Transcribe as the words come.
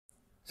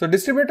So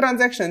distributed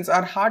transactions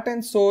are heart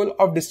and soul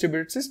of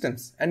distributed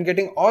systems, and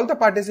getting all the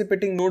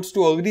participating nodes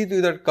to agree to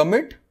either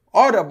commit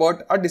or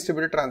abort a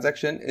distributed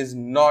transaction is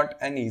not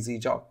an easy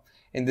job.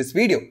 In this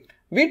video,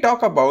 we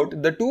talk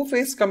about the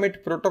two-phase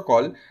commit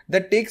protocol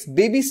that takes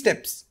baby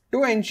steps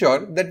to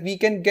ensure that we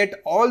can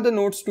get all the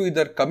nodes to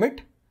either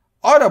commit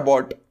or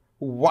abort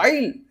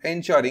while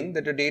ensuring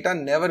that the data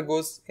never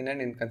goes in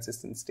an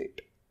inconsistent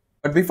state.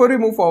 But before we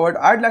move forward,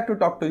 I'd like to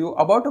talk to you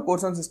about a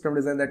course on system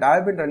design that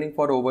I've been running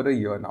for over a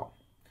year now.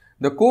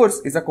 The course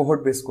is a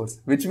cohort-based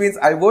course, which means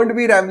I won't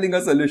be rambling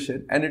a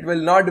solution and it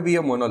will not be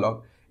a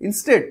monologue.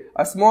 Instead,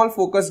 a small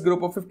focused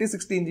group of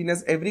 50-60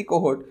 engineers every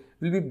cohort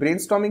will be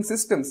brainstorming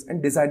systems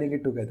and designing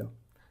it together.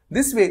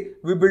 This way,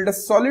 we build a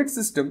solid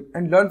system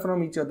and learn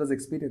from each other's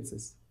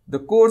experiences. The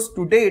course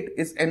to date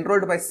is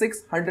enrolled by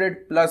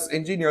 600 plus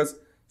engineers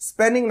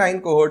spanning 9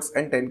 cohorts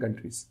and 10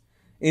 countries.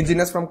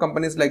 Engineers from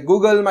companies like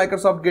Google,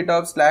 Microsoft,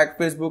 GitHub, Slack,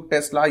 Facebook,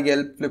 Tesla,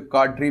 Yelp,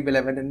 Flipkart,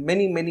 Dream11 and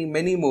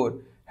many more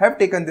have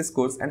taken this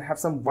course and have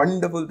some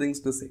wonderful things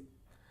to say.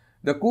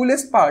 The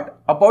coolest part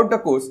about the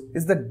course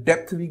is the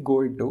depth we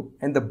go into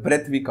and the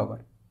breadth we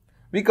cover.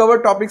 We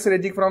cover topics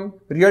ranging from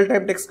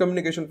real-time text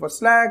communication for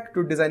Slack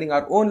to designing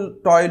our own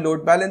toy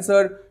load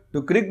balancer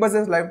to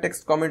ClickBuzz's live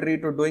text commentary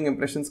to doing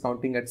impressions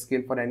counting at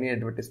scale for any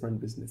advertisement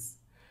business.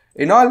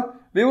 In all,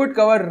 we would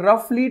cover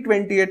roughly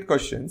 28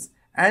 questions,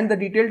 and the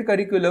detailed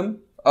curriculum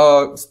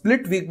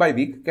split week by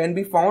week can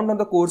be found on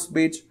the course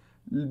page,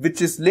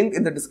 which is linked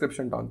in the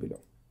description down below.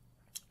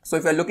 So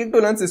if you are looking to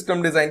learn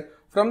system design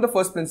from the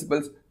first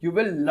principles, you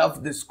will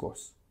love this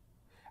course.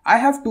 I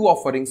have two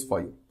offerings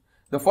for you.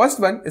 The first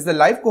one is the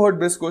live cohort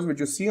based course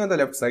which you see on the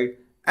left side,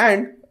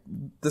 and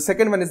the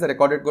second one is the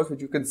recorded course which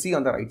you can see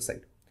on the right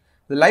side.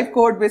 The live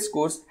cohort based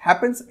course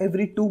happens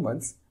every 2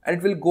 months and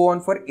it will go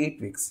on for 8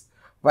 weeks,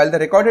 while the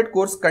recorded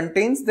course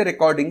contains the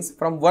recordings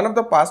from one of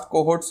the past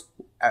cohorts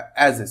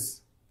as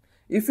is.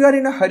 If you are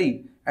in a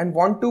hurry and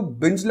want to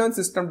binge learn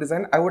system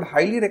design, I would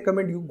highly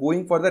recommend you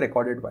going for the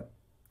recorded one.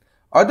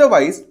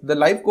 Otherwise, the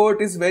live cohort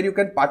is where you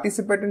can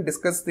participate and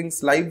discuss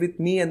things live with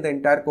me and the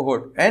entire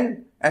cohort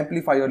and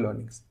amplify your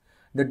learnings.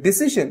 The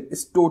decision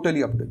is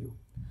totally up to you.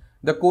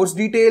 The course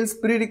details,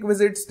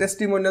 prerequisites,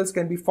 testimonials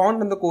can be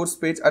found on the course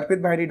page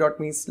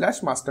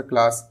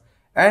arpitbhayani.me/masterclass,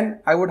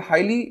 and I would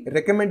highly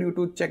recommend you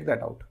to check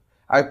that out.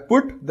 I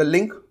put the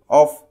link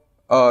of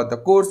the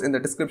course in the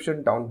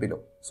description down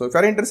below. So if you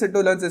are interested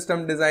to learn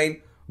system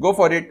design, go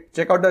for it.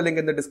 Check out the link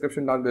in the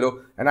description down below,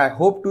 and I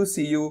hope to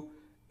see you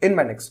in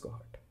my next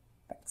cohort.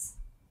 Thanks.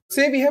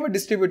 Say we have a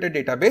distributed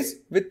database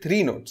with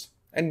 3 nodes,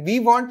 and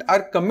we want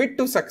our commit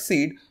to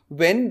succeed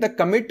when the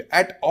commit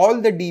at all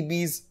the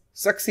DBs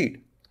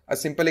succeed. A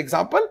simple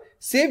example,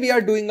 say we are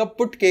doing a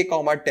put k,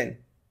 10,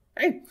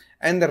 right?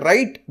 And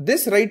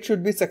this write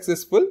should be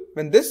successful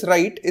when this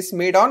write is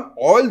made on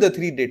all the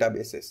 3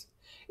 databases.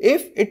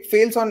 If it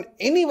fails on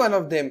any one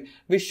of them,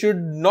 we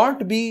should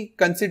not be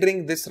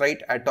considering this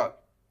write at all.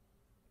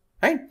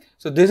 Right?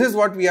 So this is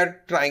what we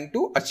are trying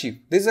to achieve.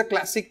 This is a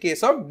classic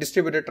case of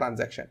distributed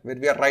transaction where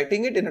we are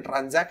writing it in a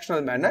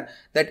transactional manner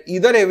that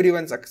either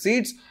everyone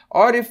succeeds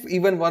or if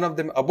even one of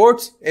them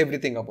aborts,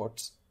 everything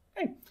aborts.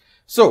 Right?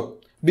 So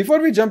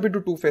before we jump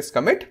into two-phase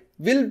commit,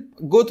 we'll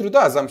go through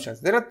the assumptions.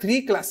 There are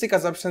 3 classic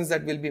assumptions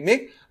that will be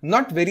made,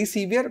 not very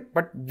severe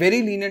but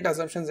very lenient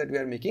assumptions that we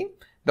are making.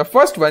 The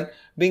first one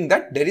being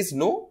that there is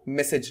no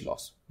message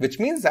loss, which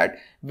means that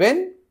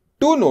when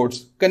 2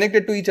 nodes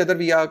connected to each other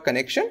via a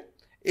connection,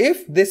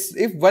 if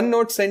one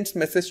node sends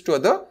message to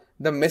other,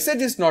 the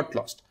message is not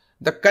lost.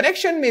 The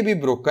connection may be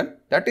broken,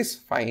 that is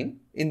fine.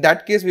 In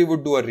that case, we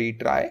would do a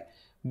retry,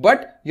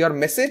 but your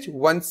message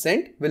once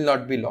sent will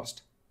not be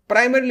lost.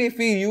 Primarily, if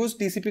we use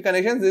TCP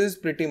connections, this is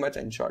pretty much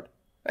ensured,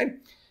 right?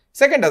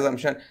 Second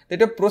assumption,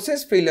 that a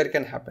process failure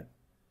can happen,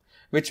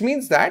 which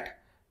means that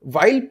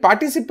while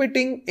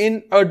participating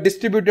in a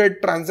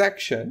distributed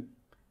transaction,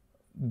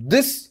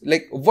 this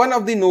like one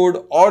of the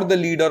node or the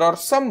leader or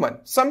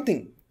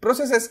something,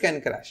 processes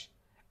can crash,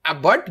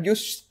 but you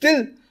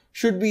still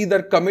should be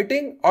either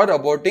committing or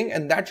aborting,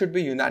 and that should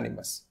be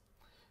unanimous.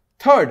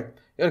 Third,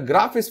 your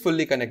graph is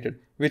fully connected,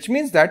 which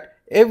means that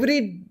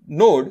every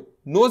node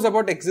knows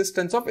about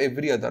existence of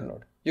every other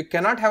node. You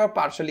cannot have a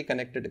partially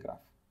connected graph,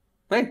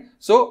 right?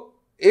 So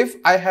if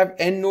I have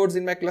n nodes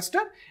in my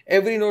cluster,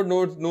 every node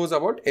knows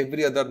about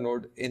every other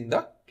node in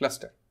the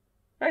cluster,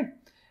 right?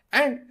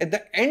 And at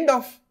the end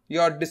of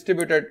your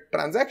distributed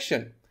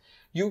transaction,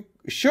 you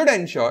should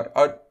ensure,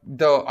 or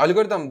the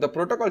algorithm, the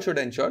protocol should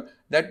ensure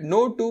that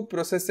no 2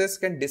 processes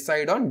can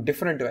decide on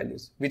different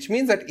values, which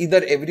means that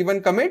either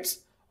everyone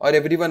commits or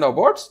everyone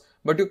aborts,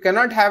 but you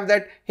cannot have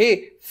that,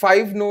 hey,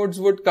 5 nodes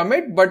would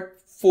commit, but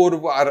 4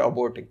 are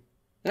aborting,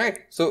 right?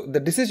 So the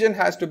decision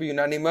has to be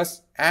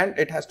unanimous and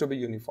it has to be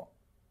uniform,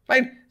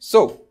 right?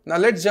 So now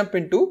let's jump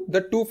into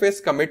the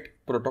two-phase commit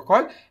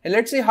protocol and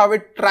let's see how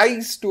it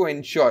tries to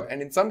ensure,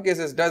 and in some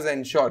cases does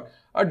ensure,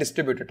 a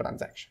distributed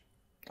transaction.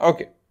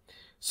 Okay.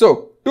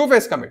 So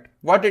two-phase commit,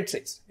 what it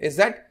says is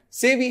that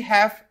say we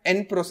have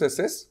n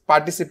processes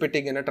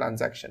participating in a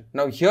transaction.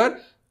 Now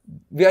here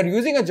we are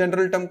using a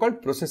general term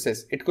called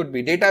processes. It could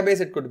be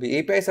database, it could be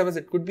API service,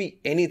 it could be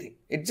anything.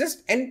 It's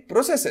just n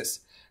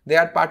processes. They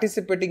are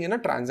participating in a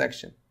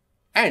transaction.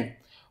 And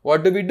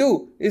what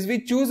do is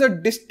we choose a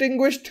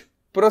distinguished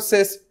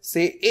process,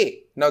 say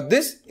A. Now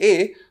this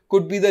A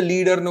could be the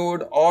leader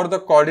node or the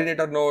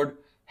coordinator node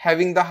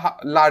having the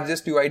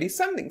largest UID,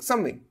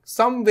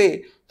 some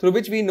way through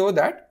which we know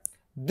that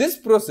this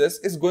process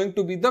is going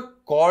to be the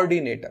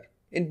coordinator.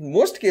 In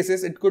most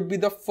cases, it could be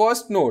the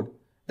first node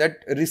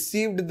that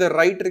received the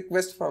right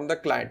request from the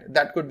client.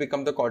 That could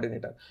become the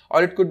coordinator,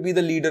 or it could be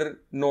the leader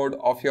node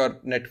of your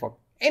network,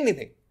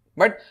 anything.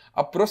 But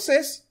a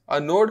process, a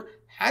node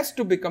has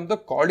to become the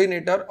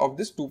coordinator of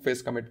this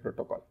two-phase commit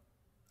protocol.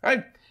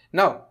 Right?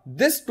 Now,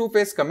 this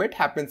two-phase commit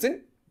happens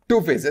in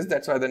two phases.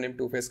 That's why the name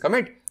two-phase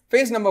commit.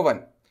 Phase number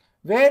 1,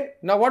 where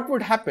now what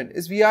would happen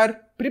is we are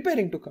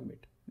preparing to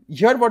commit.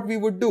 Here what we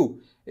would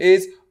do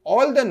is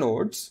all the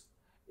nodes,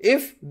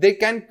 if they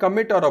can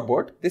commit or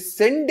abort, they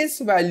send this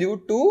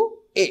value to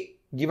A,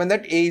 given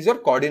that A is your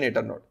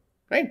coordinator node,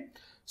 right?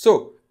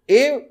 So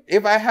A,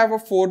 if I have a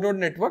 4-node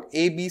network,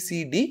 A, B,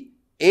 C, D,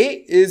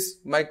 A is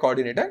my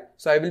coordinator.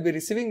 So I will be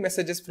receiving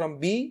messages from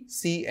B,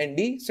 C and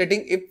D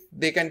stating if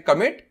they can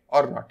commit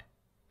or not,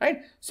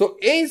 right? So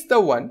A is the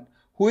one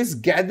who is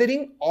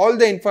gathering all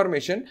the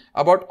information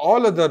about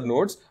all other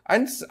nodes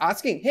and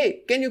asking,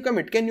 hey, can you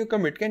commit? Can you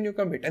commit? Can you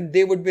commit? And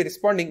they would be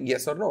responding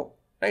yes or no,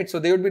 right? So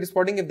they would be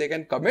responding if they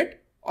can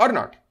commit or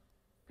not,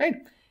 right?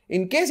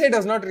 In case it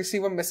does not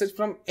receive a message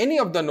from any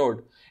of the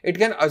node, it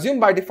can assume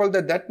by default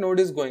that that node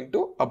is going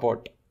to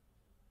abort,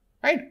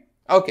 right?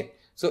 Okay.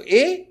 So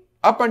A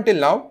up until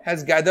now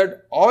has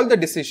gathered all the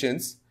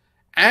decisions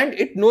and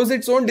it knows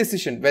its own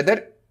decision,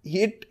 whether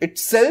it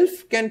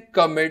itself can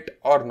commit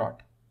or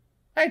not.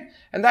 Right?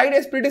 And the idea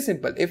is pretty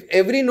simple. If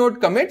every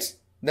node commits,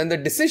 then the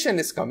decision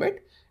is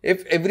commit.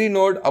 If every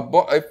node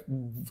if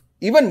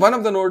even one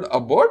of the node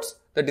aborts,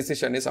 the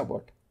decision is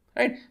abort.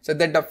 Right? So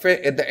that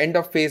at the end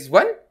of phase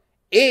 1,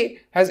 A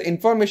has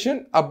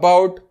information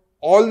about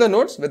all the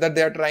nodes, whether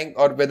they are trying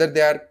or whether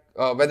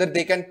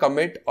they can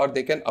commit or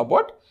they can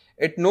abort.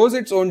 It knows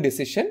its own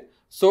decision.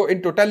 So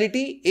in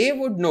totality, A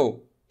would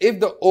know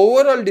if the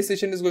overall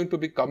decision is going to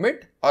be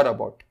commit or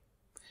abort.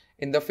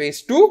 In the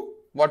phase 2,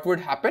 what would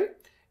happen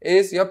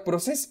is your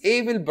process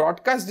A will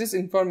broadcast this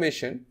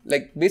information,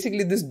 like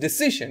basically this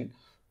decision,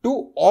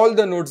 to all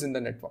the nodes in the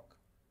network,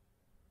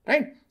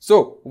 right?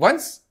 So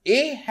once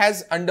A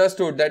has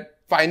understood that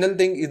final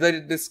thing, either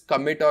it is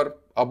commit or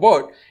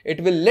abort,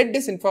 it will let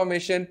this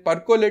information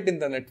percolate in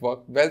the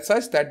network well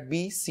such that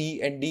B,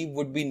 C and D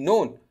would be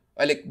known,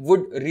 or like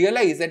would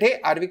realize that,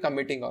 hey, are we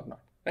committing or not,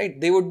 right?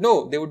 They would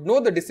know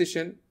the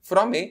decision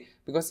from A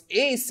because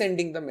A is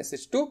sending the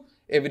message to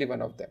every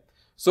one of them.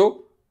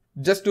 So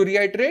just to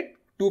reiterate,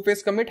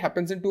 two-phase commit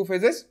happens in two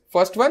phases.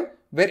 First one,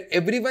 where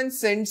everyone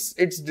sends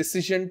its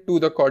decision to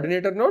the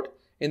coordinator node.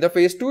 In the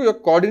phase 2, your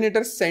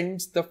coordinator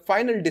sends the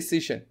final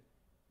decision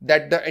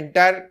that the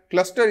entire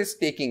cluster is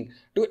taking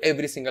to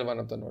every single one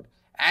of the node.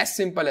 As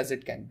simple as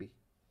it can be.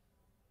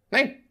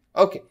 Right?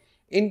 Okay.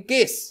 In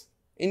case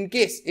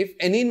if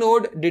any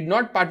node did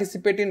not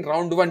participate in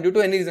round 1 due to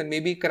any reason,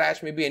 maybe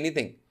crash, maybe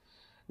anything,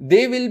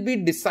 they will be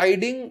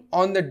deciding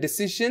on the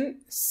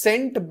decision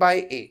sent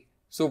by A.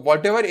 So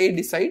whatever A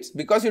decides,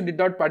 because you did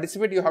not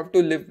participate, you have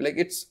to live, like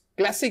it's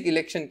classic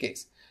election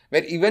case,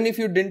 where even if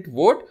you didn't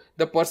vote,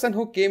 the person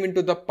who came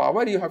into the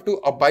power, you have to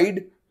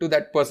abide to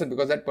that person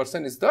because that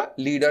person is the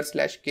leader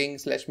 / king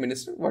 /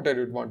 minister,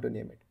 whatever you want to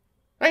name it,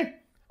 right?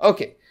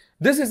 Okay.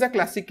 This is a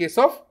classic case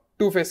of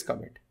two-phase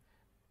commit,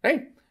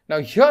 right? Now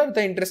here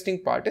the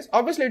interesting part is,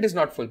 obviously it is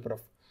not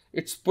foolproof.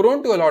 It's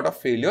prone to a lot of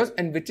failures,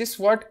 and which is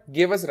what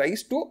gave us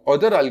rise to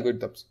other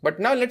algorithms. But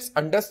now let's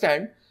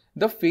understand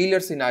the failure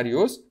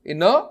scenarios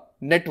in a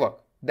network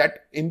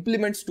that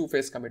implements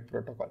two-phase commit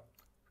protocol.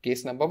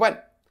 Case number 1,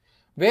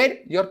 where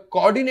your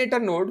coordinator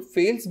node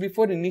fails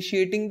before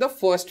initiating the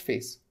first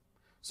phase.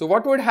 So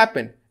what would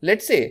happen?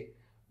 Let's say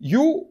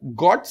you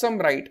got some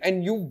right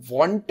and you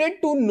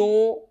wanted to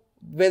know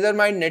whether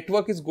my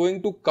network is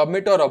going to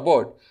commit or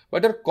abort,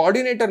 but your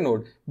coordinator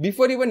node,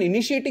 before even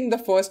initiating the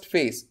first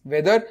phase,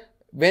 whether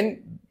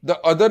when the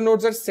other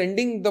nodes are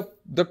sending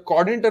the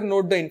coordinator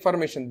node the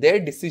information, their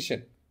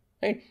decision,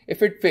 right?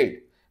 If it failed,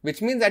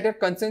 which means that your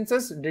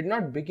consensus did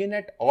not begin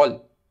at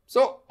all.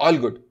 So all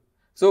good.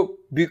 So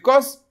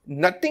because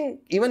nothing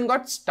even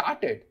got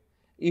started,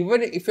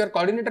 even if your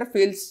coordinator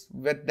fails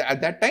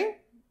at that time,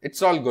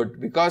 it's all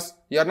good because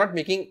you're not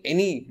making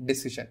any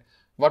decision.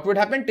 What would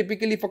happen?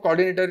 Typically, if a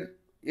coordinator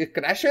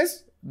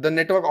crashes, the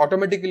network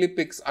automatically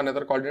picks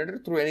another coordinator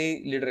through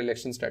any leader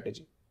election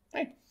strategy,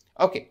 right?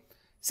 Okay.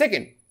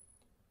 Second,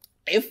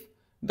 if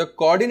the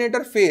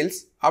coordinator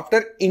fails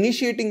after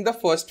initiating the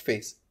first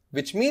phase,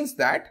 which means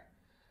that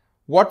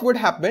what would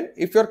happen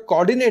if your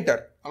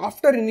coordinator,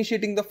 after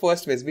initiating the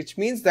first phase, which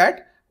means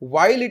that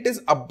while it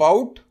is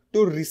about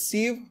to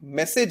receive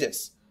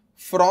messages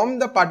from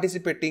the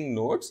participating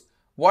nodes,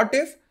 what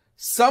if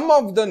some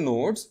of the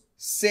nodes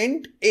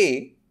sent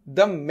A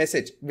the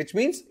message, which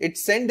means it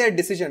sent their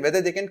decision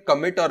whether they can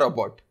commit or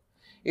abort,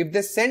 if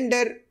they send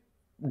their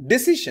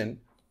decision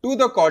to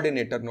the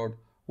coordinator node,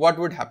 what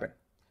would happen?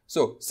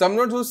 So some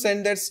nodes who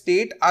send their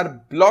state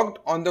are blocked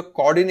on the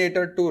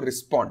coordinator to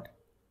respond.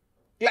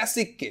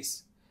 Classic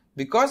case,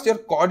 because your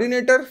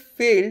coordinator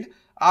failed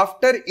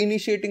after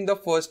initiating the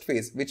first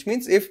phase, which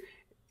means if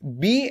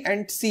B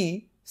and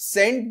C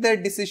send their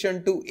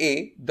decision to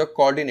A, the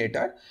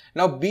coordinator,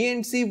 now B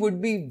and C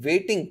would be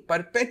waiting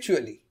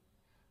perpetually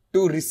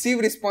to receive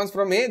response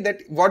from A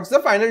that what's the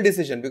final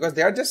decision, because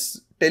they are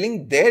just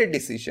telling their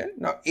decision.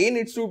 Now A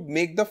needs to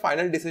make the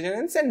final decision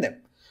and send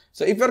them.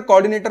 So if your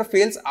coordinator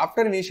fails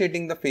after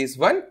initiating the phase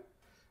 1,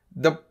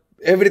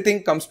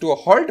 everything comes to a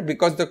halt,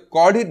 because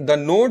the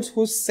nodes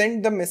who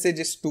send the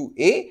messages to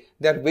A,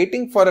 they are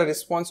waiting for a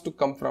response to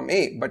come from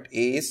A, but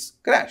A is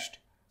crashed.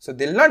 So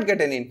they'll not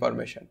get any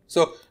information.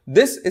 So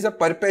this is a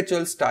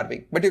perpetual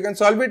starving, but you can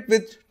solve it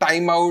with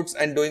timeouts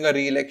and doing a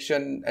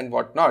re-election and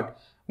whatnot.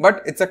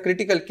 But it's a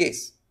critical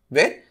case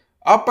where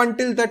up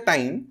until the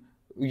time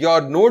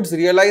your nodes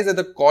realize that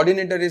the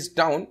coordinator is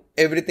down,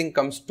 everything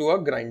comes to a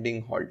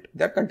grinding halt.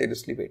 They're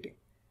continuously waiting.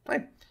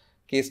 Right?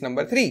 Case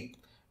number 3,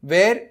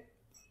 where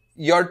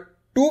your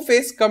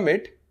two-phase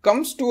commit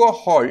comes to a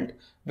halt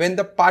when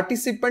the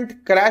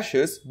participant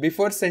crashes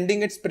before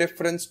sending its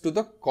preference to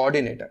the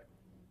coordinator,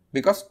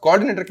 because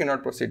coordinator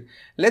cannot proceed.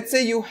 Let's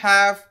say you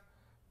have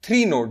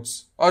 3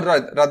 nodes, or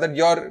rather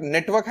your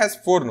network has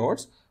 4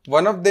 nodes.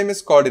 One of them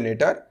is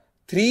coordinator.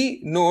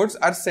 3 nodes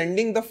are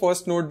sending the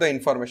first node the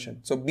information.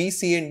 So B,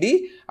 C and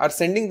D are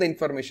sending the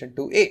information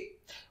to A.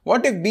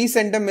 What if B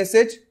sent a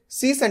message,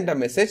 C sent a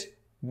message,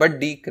 but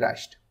D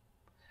crashed?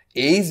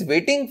 A is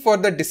waiting for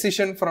the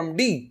decision from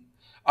D.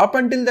 Up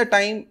until the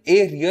time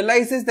A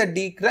realizes that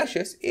D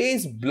crashes, A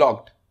is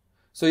blocked.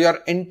 So your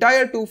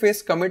entire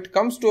two-phase commit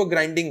comes to a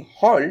grinding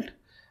halt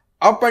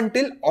up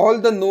until all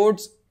the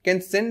nodes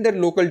can send their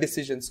local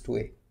decisions to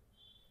A.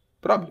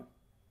 Problem.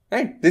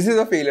 Right? This is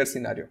a failure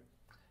scenario.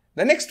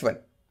 The next one.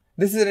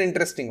 This is an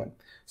interesting one.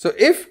 So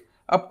if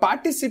a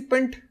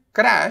participant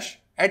crash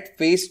at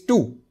phase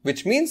 2,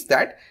 which means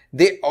that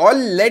they all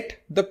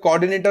let the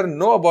coordinator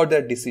know about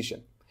their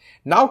decision.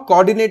 Now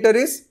coordinator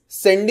is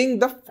sending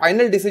the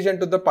final decision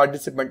to the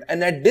participant,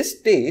 and at this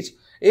stage,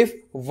 if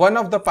one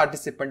of the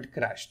participant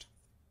crashed,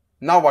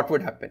 now what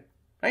would happen?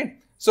 Right?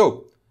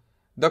 So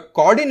the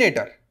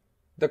coordinator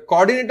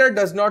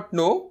does not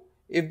know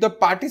if the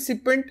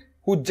participant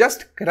who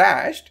just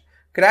crashed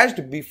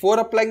before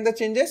applying the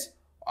changes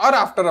or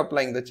after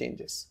applying the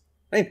changes.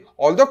 Right?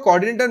 Although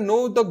coordinator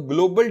knows the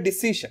global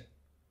decision,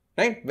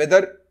 right?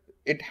 Whether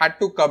it had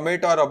to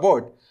commit or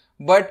abort,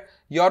 but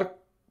your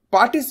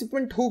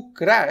participant who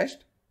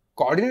crashed,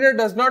 coordinator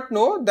does not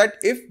know that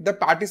if the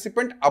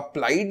participant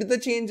applied the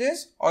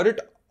changes or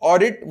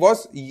it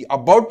was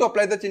about to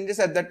apply the changes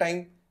at that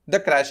time the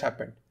crash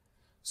happened.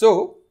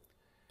 So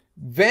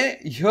when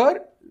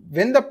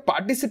the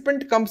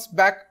participant comes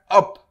back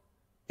up,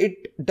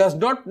 it does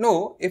not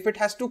know if it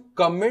has to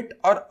commit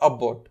or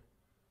abort.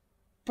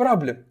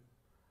 Problem.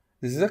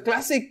 This is a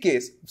classic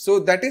case. So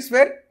that is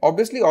where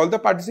obviously all the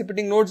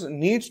participating nodes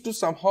needs to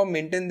somehow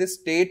maintain this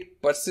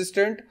state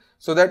persistent,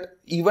 so that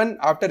even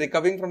after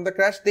recovering from the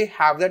crash, they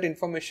have that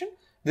information.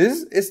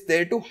 This is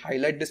there to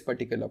highlight this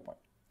particular point.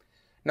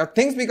 Now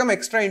things become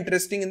extra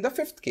interesting in the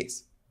 5th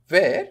case,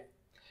 where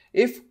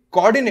if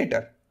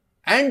coordinator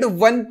and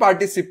one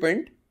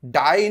participant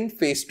die in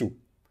phase 2.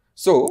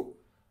 So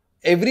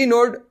every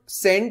node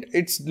sent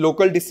its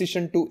local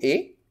decision to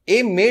A.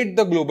 A made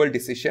the global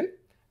decision.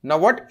 Now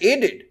what A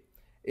did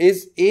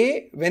is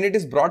A, when it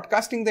is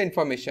broadcasting the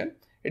information,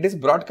 it is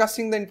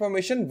broadcasting the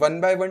information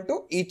one by one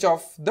to each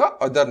of the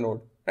other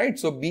node, right?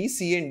 So B,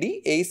 C and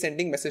D, A is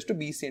sending message to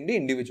B, C and D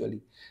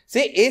individually.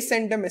 Say A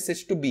sent a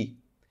message to B,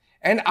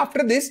 and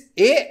after this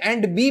A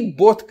and B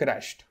both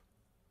crashed.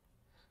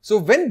 So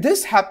when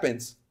this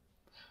happens,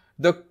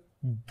 the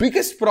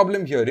biggest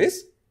problem here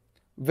is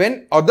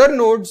when other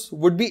nodes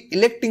would be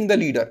electing the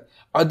leader.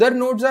 Other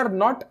nodes are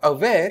not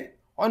aware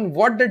on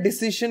what the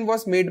decision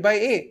was made by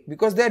A,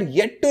 because they are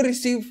yet to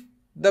receive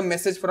the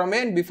message from A,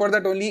 and before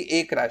that only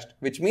A crashed,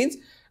 which means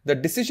the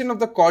decision of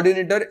the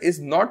coordinator is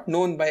not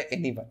known by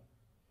anyone.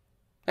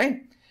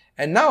 Right?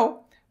 And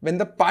now when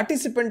the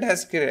participant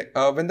has crashed,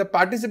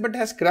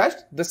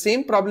 the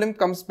same problem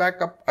comes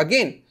back up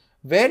again,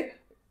 where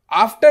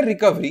after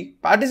recovery,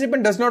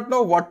 participant does not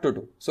know what to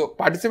do. So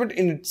participant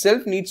in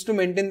itself needs to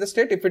maintain the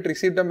state. If it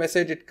received a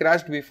message, it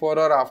crashed before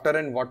or after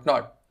and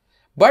whatnot.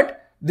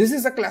 But this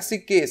is a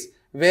classic case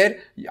where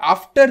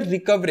after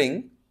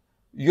recovering,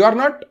 you are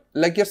not,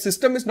 like, your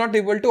system is not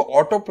able to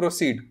auto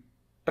proceed,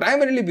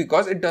 primarily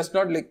because it does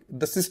not, like,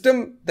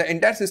 the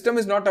entire system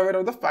is not aware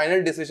of the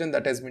final decision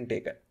that has been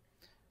taken.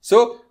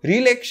 So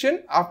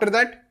re-election, after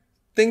that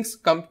things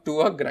come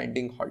to a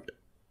grinding halt.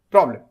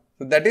 Problem.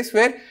 So that is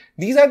where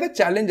these are the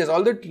challenges.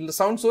 Although it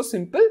sounds so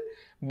simple,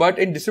 but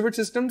in distributed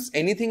systems,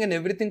 anything and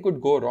everything could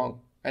go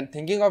wrong. And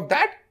thinking of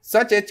that,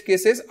 such edge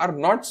cases are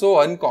not so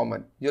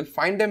uncommon. You'll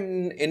find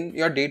them in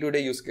your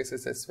day-to-day use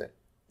cases as well.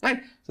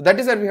 Right? So that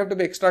is where we have to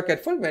be extra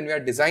careful when we are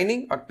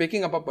designing or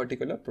picking up a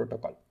particular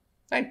protocol.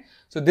 right?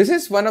 So this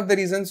is one of the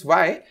reasons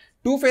why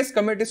two-phase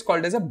commit is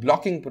called as a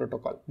blocking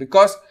protocol,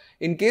 because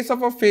in case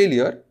of a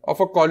failure of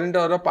a caller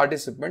or a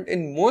participant,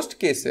 in most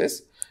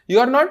cases, you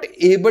are not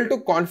able to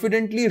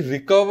confidently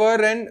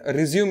recover and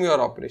resume your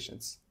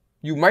operations.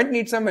 You might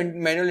need some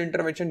manual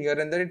intervention here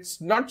and there. It's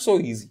not so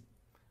easy.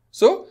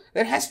 So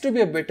there has to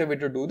be a better way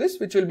to do this,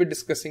 which we'll be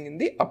discussing in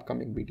the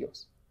upcoming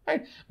videos,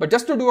 right? But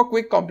just to do a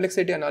quick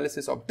complexity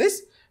analysis of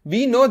this,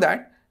 we know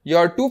that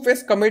your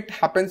two-phase commit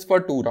happens for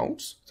 2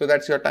 rounds. So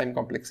that's your time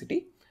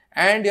complexity.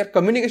 And your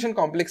communication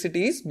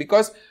complexity is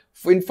because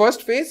in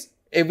first phase,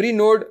 every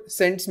node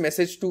sends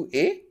message to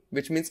A,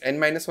 which means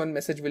n-1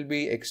 message will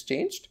be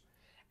exchanged.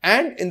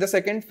 And in the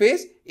second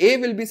phase, A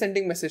will be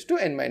sending message to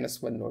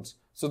n-1 nodes.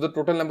 So the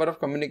total number of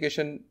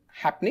communication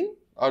happening,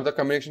 or the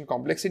communication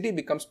complexity,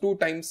 becomes 2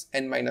 times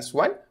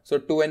n-1. So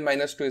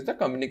 2n-2 is the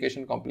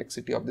communication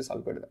complexity of this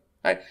algorithm,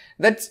 right?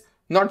 That's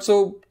not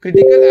so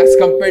critical as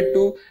compared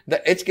to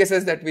the edge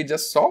cases that we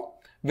just saw,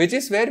 which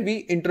is where we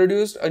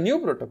introduced a new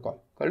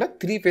protocol called a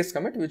 3-phase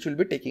commit, which we'll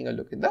be taking a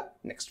look in the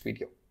next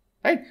video,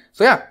 right?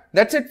 So yeah,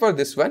 that's it for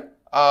this one.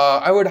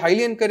 I would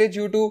highly encourage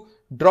you to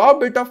draw a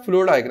bit of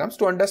flow diagrams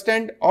to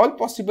understand all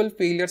possible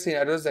failure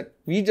scenarios that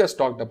we just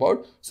talked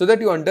about, so that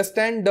you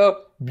understand the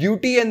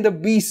beauty and the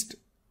beast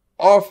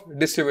of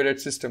distributed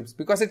systems,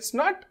 because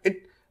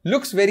it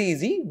looks very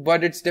easy,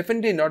 but it's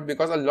definitely not,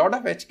 because a lot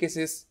of edge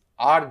cases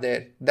are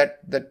there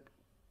that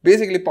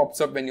basically pops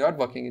up when you are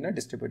working in a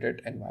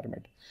distributed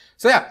environment.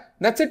 So yeah,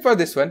 that's it for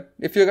this one.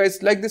 If you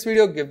guys like this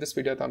video, give this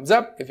video a thumbs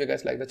up. If you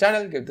guys like the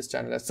channel, give this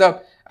channel a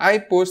sub. I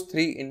post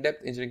 3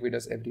 in-depth engineering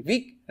videos every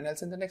week, and I'll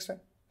see you in the next one.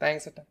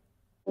 Thanks a ton.